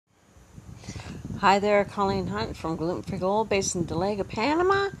Hi there, Colleen Hunt from Gluten Free Gold, based in Dolega,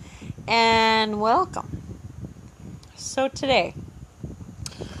 Panama, and welcome. So today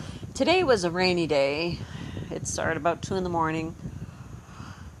was a rainy day. It started about 2 in the morning.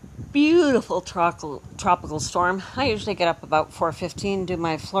 Beautiful tropical storm. I usually get up about 4:15, do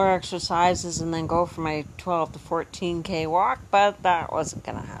my floor exercises, and then go for my 12 to 14K walk, but that wasn't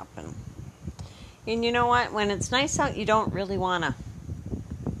going to happen. And you know what? When it's nice out, you don't really wanna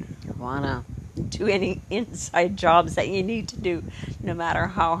do any inside jobs that you need to do, no matter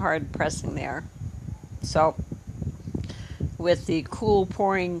how hard pressing they are. So, with the cool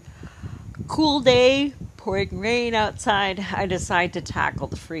day, pouring rain outside, I decided to tackle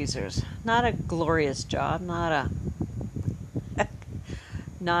the freezers. Not a glorious job, I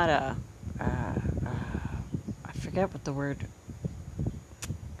forget what the word.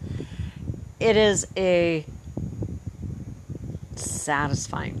 It is a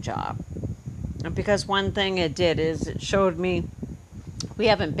satisfying job. Because one thing it did is it showed me we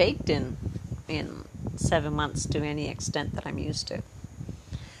haven't baked in 7 months to any extent that I'm used to.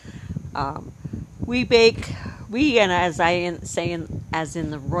 We bake, and as I say, as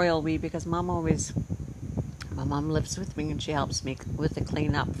in the royal we, because my mom lives with me and she helps me with the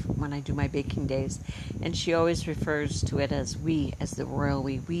cleanup when I do my baking days, and she always refers to it as we, as the royal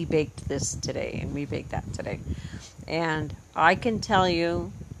we. We baked this today and we baked that today, and I can tell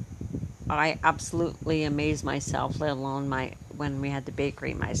you, I absolutely amaze myself, let alone when we had the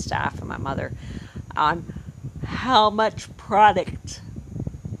bakery, my staff and my mother, on how much product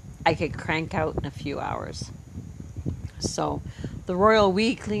I could crank out in a few hours. So the Royal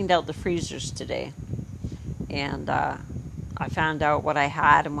We cleaned out the freezers today, and I found out what I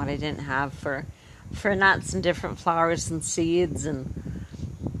had and what I didn't have for nuts and different flowers and seeds and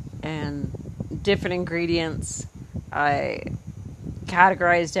different ingredients. I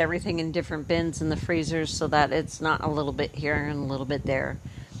categorized everything in different bins in the freezers so that it's not a little bit here and a little bit there.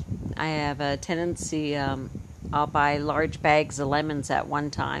 I have a tendency, I'll buy large bags of lemons at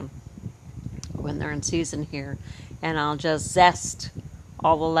one time when they're in season here, and I'll just zest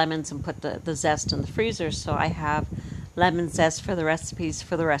all the lemons and put the zest in the freezer, so I have lemon zest for the recipes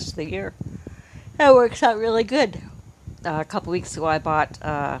for the rest of the year. That works out really good. A couple weeks ago I bought,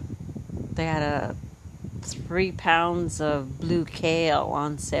 they had 3 pounds of blue kale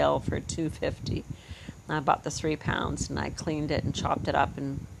on sale for $2.50. I bought the 3 pounds and I cleaned it and chopped it up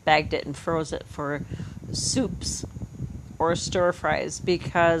and bagged it and froze it for soups or stir fries,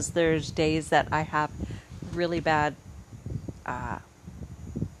 because there's days that I have really bad.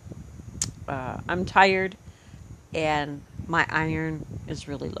 I'm tired and my iron is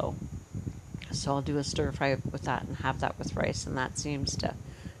really low, so I'll do a stir fry with that and have that with rice, and that seems to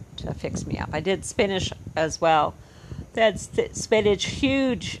fix me up. I did spinach as well. That's spinach,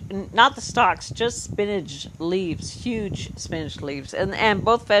 huge, not the stalks, just spinach leaves, huge spinach leaves. And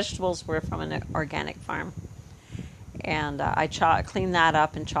both vegetables were from an organic farm. And I cleaned that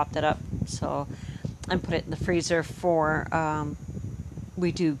up and chopped it up and put it in the freezer for,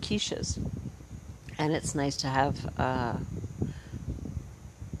 we do quiches. And it's nice to have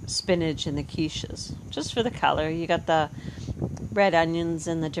spinach in the quiches, just for the color. You got the red onions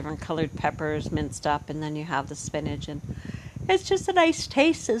and the different colored peppers minced up, and then you have the spinach, and it's just a nice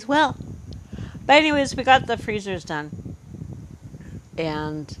taste as well. But anyways, we got the freezers done,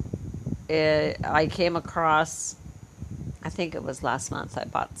 and I came across, I think it was last month, I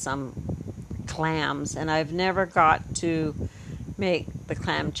bought some clams, and I've never got to make the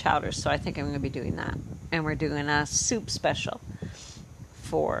clam chowder, so I think I'm going to be doing that. And we're doing a soup special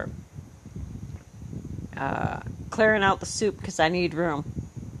for clearing out the soup, because I need room.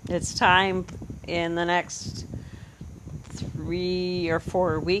 It's time in the next 3 or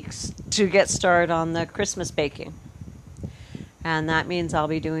 4 weeks to get started on the Christmas baking. And that means I'll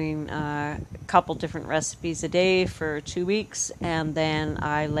be doing a couple different recipes a day for 2 weeks, and then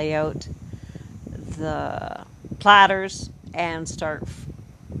I lay out the platters and start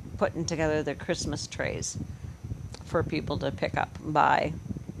putting together the Christmas trays for people to pick up and buy.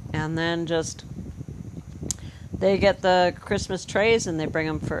 And then they get the Christmas trays and they bring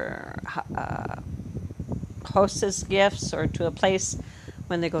them for hostess gifts or to a place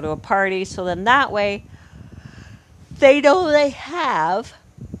when they go to a party. So then that way they know they have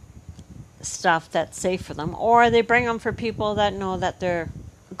stuff that's safe for them, or they bring them for people that know that they're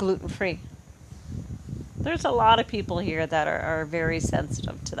gluten-free. There's a lot of people here that are very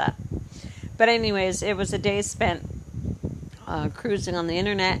sensitive to that. But anyways, it was a day spent cruising on the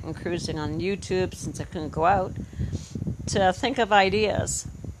internet and cruising on YouTube, since I couldn't go out, to think of ideas.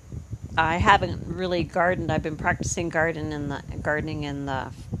 I haven't really gardened. I've been practicing gardening in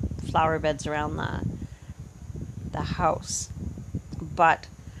the flower beds around the house. But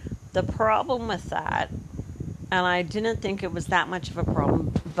the problem with that, and I didn't think it was that much of a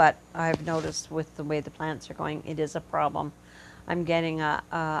problem, but I've noticed with the way the plants are going, it is a problem. I'm getting a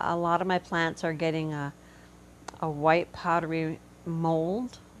lot of my plants are getting a white powdery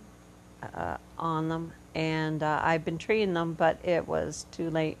mold on them, and I've been treating them, but it was too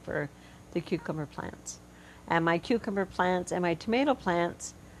late for the cucumber plants. And my cucumber plants and my tomato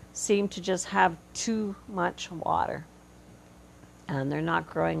plants seem to just have too much water. And they're not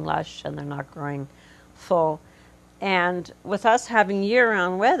growing lush and they're not growing full. And with us having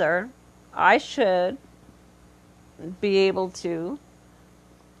year-round weather, I should be able to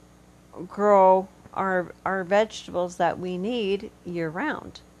grow our vegetables that we need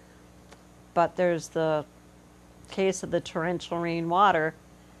year-round. But there's the case of the torrential rainwater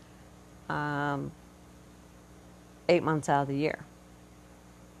 8 months out of the year.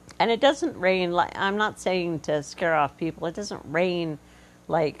 And it doesn't rain, like, I'm not saying to scare off people, it doesn't rain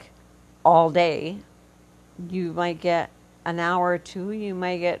like all day. You might get an hour or two, you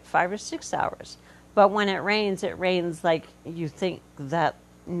might get 5 or 6 hours. But when it rains like you think that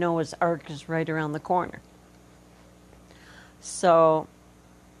Noah's Ark is right around the corner. So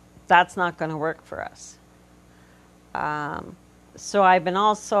that's not going to work for us. So I've been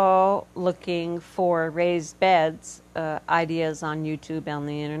also looking for raised beds, ideas on YouTube and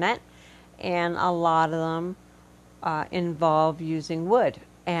the internet, and a lot of them involve using wood.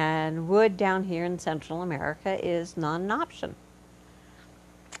 And wood down here in Central America is not an option.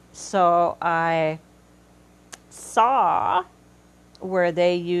 So I saw where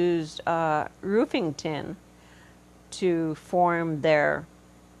they used roofing tin to form their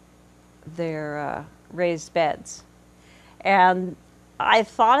raised beds. And I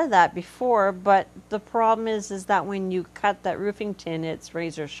thought of that before, but the problem is that when you cut that roofing tin, it's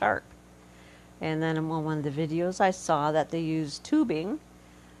razor sharp. And then in one of the videos I saw that they use tubing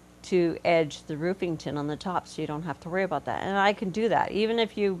to edge the roofing tin on the top, so you don't have to worry about that. And I can do that. Even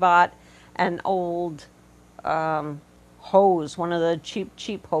if you bought an old hose, one of the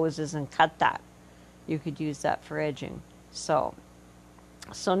cheap hoses, and cut that, you could use that for edging. So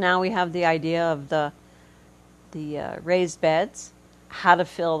now we have the idea of the raised beds, how to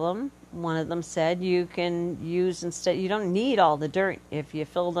fill them. One of them said you can use, instead, you don't need all the dirt if you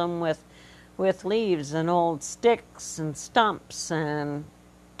fill them with leaves and old sticks and stumps and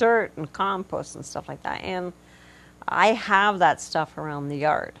dirt and compost and stuff like that. And I have that stuff around the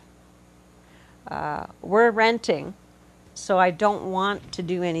yard. We're renting, so I don't want to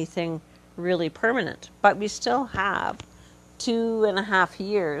do anything really permanent, but we still have 2.5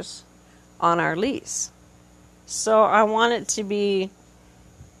 years on our lease. So I want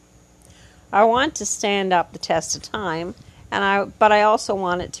to stand up the test of time, but I also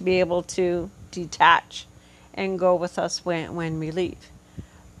want it to be able to detach and go with us when we leave.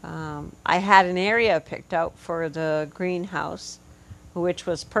 I had an area picked out for the greenhouse, which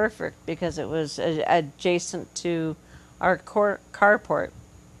was perfect because it was adjacent to our carport.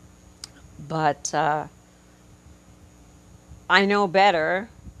 But I know better.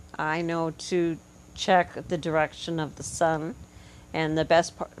 I know to check the direction of the sun, and the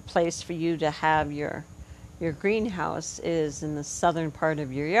best place for you to have your greenhouse is in the southern part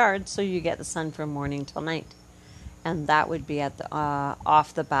of your yard, so you get the sun from morning till night, and that would be at the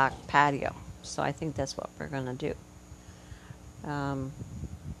off the back patio. So I think that's what we're going to do.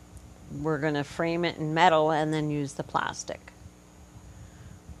 We're going to frame it in metal and then use the plastic.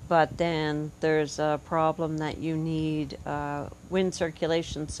 But then there's a problem that you need wind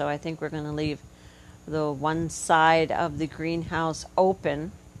circulation, so I think we're going to leave the one side of the greenhouse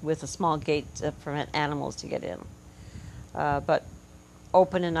open with a small gate to prevent animals to get in. But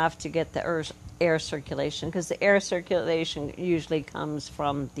open enough to get the air circulation, because the air circulation usually comes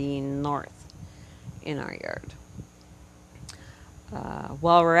from the north in our yard.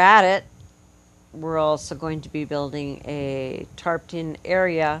 While we're at it, we're also going to be building a tarped-in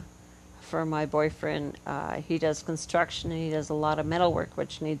area for my boyfriend. He does construction and he does a lot of metal work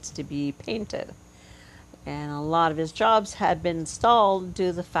which needs to be painted. And a lot of his jobs had been stalled due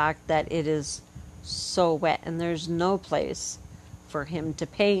to the fact that it is so wet and there's no place for him to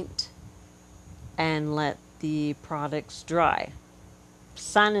paint and let the products dry.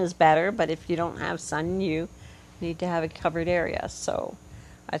 Sun is better, but if you don't have sun, you need to have a covered area. So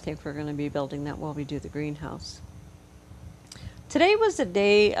I think we're going to be building that while we do the greenhouse. Today was a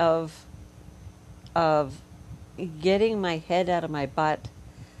day of getting my head out of my butt,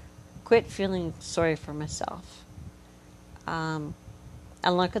 quit feeling sorry for myself, and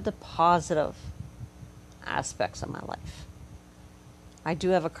look at the positive aspects of my life. I do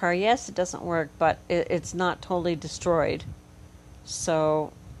have a car. Yes, it doesn't work, but it's not totally destroyed.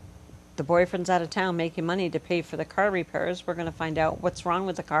 So the boyfriend's out of town making money to pay for the car repairs. We're going to find out what's wrong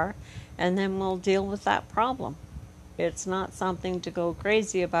with the car, and then we'll deal with that problem. It's not something to go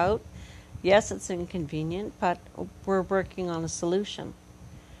crazy about. Yes, it's inconvenient, but we're working on a solution.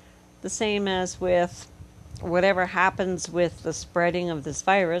 The same as with whatever happens with the spreading of this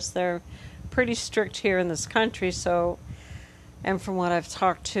virus. They're pretty strict here in this country, so, and from what I've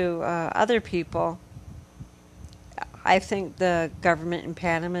talked to other people, I think the government in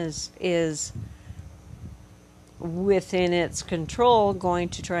Panama is within its control going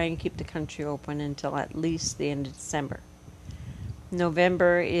to try and keep the country open until at least the end of December.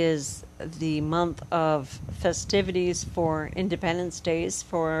 November is the month of festivities for Independence Days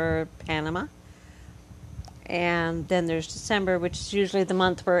for Panama. And then there's December, which is usually the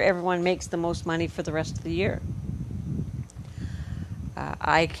month where everyone makes the most money for the rest of the year.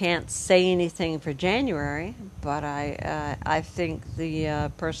 I can't say anything for January, but I think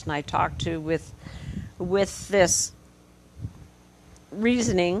the person I talked to with this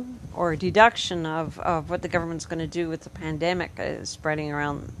reasoning or deduction of what the government's going to do with the pandemic spreading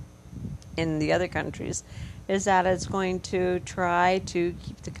around in the other countries is that it's going to try to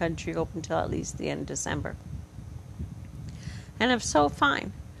keep the country open till at least the end of December. And if so,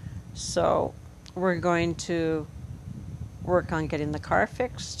 fine. So we're going to work on getting the car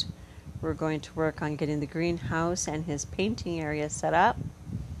fixed. We're going to work on getting the greenhouse and his painting area set up.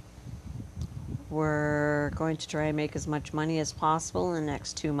 We're going to try and make as much money as possible in the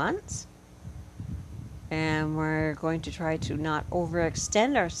next 2 months. And we're going to try to not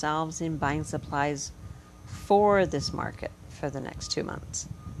overextend ourselves in buying supplies for this market for the next 2 months.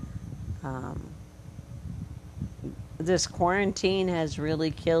 This quarantine has really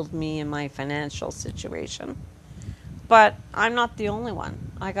killed me in my financial situation. But I'm not the only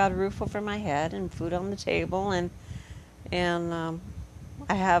one. I got a roof over my head and food on the table, and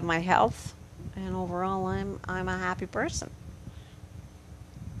I have my health, and overall I'm a happy person.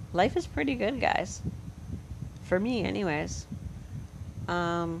 Life is pretty good, guys. For me, anyways.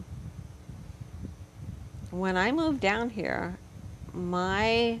 When I moved down here,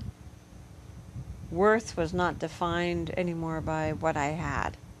 my worth was not defined anymore by what I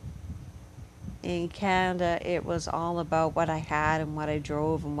had. In Canada, it was all about what I had and what I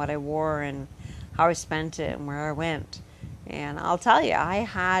drove and what I wore and how I spent it and where I went. And I'll tell you, I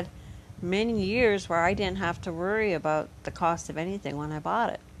had many years where I didn't have to worry about the cost of anything when I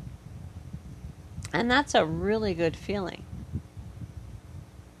bought it. And that's a really good feeling.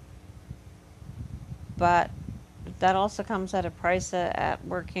 But that also comes at a price at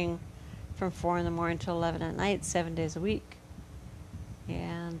working from 4 in the morning till 11 at night, 7 days a week.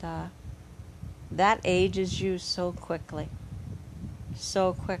 And that ages you so quickly.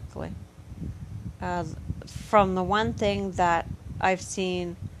 So quickly. From the one thing that I've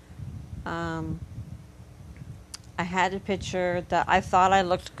seen, I had a picture that I thought I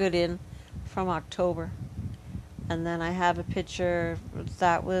looked good in from October. And then I have a picture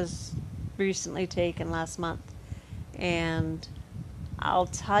that was recently taken last month. And I'll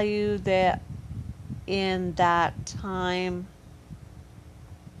tell you that in that time,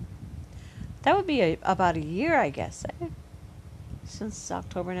 that would be about a year, I guess, since it's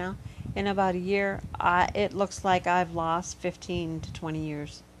October now. In about a year, it looks like I've lost 15 to 20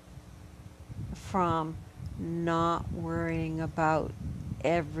 years from not worrying about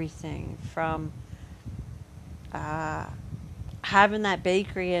everything, from having that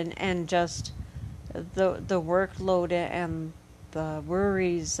bakery and just the workload and the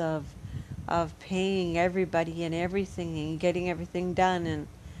worries of paying everybody and everything and getting everything done, and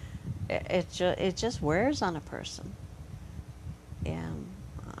it just wears on a person. And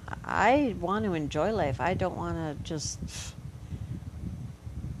I want to enjoy life. I don't want to just...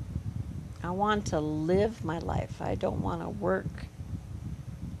 I want to live my life. I don't want to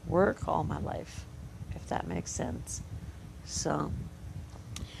work all my life, if that makes sense. So,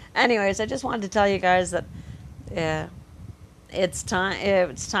 anyways, I just wanted to tell you guys that it's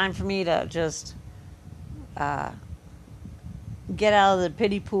time for me to just get out of the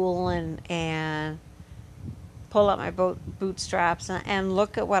pity pool and pull up my bootstraps and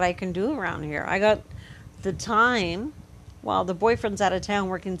look at what I can do around here. I got the time while the boyfriend's out of town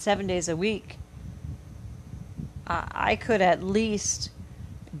working 7 days a week. I could at least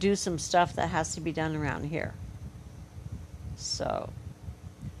do some stuff that has to be done around here. So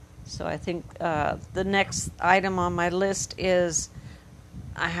I think the next item on my list is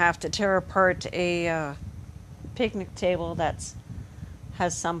I have to tear apart a picnic table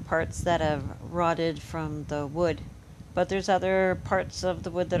has some parts that have rotted from the wood But there's other parts of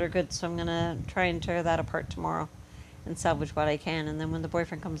the wood that are good, so I'm going to try and tear that apart tomorrow and salvage what I can. And then when the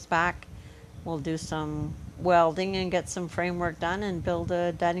boyfriend comes back, we'll do some welding and get some framework done and build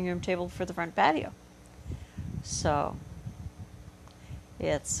a dining room table for the front patio. So,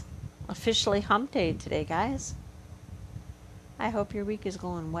 it's officially hump day today, guys. I hope your week is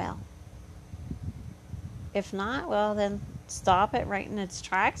going well. If not, well, then stop it right in its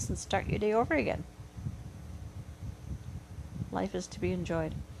tracks and start your day over again. Life is to be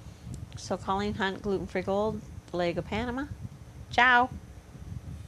enjoyed. So, Colleen Hunt, Gluten Free Gold, Lego Panama. Ciao.